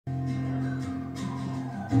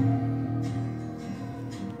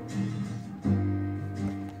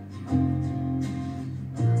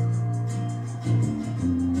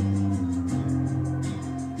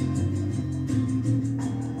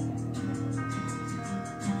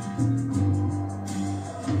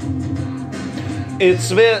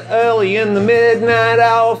It's a bit early in the midnight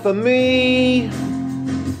hour for me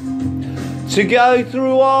to go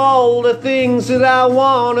through all the things that I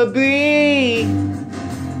wanna be.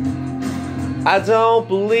 I don't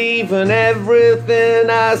believe in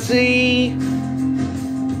everything I see.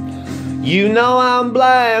 You know I'm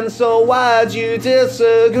blind, so why'd you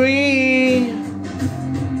disagree?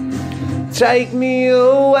 Take me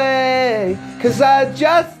away, 'cause I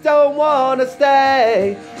just don't wanna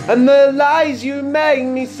stay. And the lies you make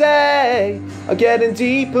me say are getting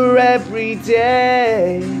deeper every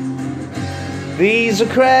day. These are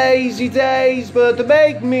crazy days, but they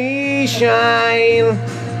make me shine.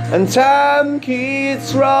 And time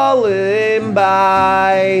keeps rolling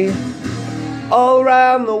by. All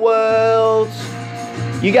around the world,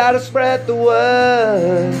 you gotta spread the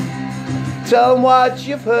word. Tell them what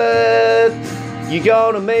you've heard, you're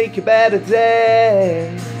gonna make a better day.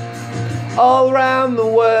 All around the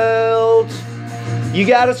world, you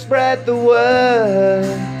gotta spread the word.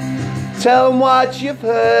 Tell them what you've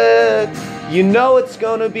heard, you know it's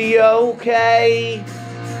gonna be okay.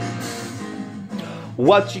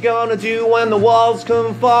 What you gonna do when the walls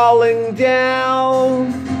come falling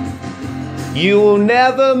down? You will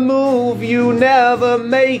never move, you never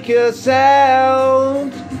make a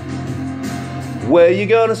sound. Where you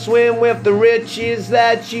gonna swim with the riches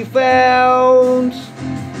that you found?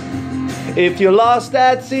 If you're lost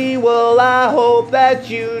at sea, well, I hope that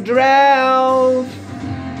you drown.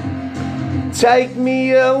 Take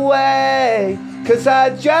me away, 'cause I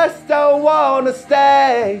just don't wanna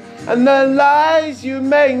stay. And the lies you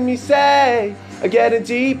make me say are getting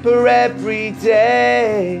deeper every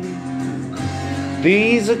day.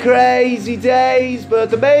 These are crazy days, but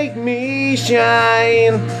they make me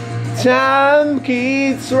shine. Time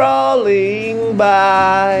keeps rolling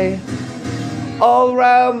by. All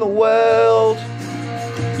around the world,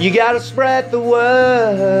 you gotta spread the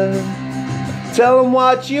word. Tell them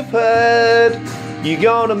what you've heard, you're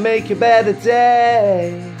gonna make a better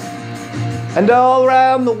day. And all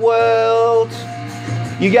around the world,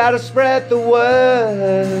 you gotta spread the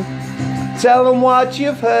word. Tell them what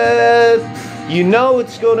you've heard, you know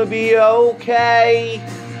it's gonna be okay.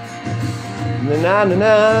 Na na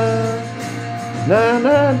na na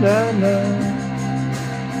na na na.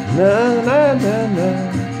 Na na na na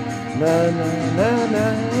na na na na.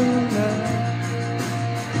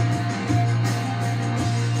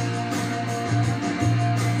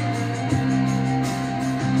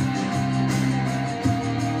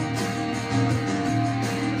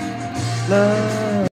 Na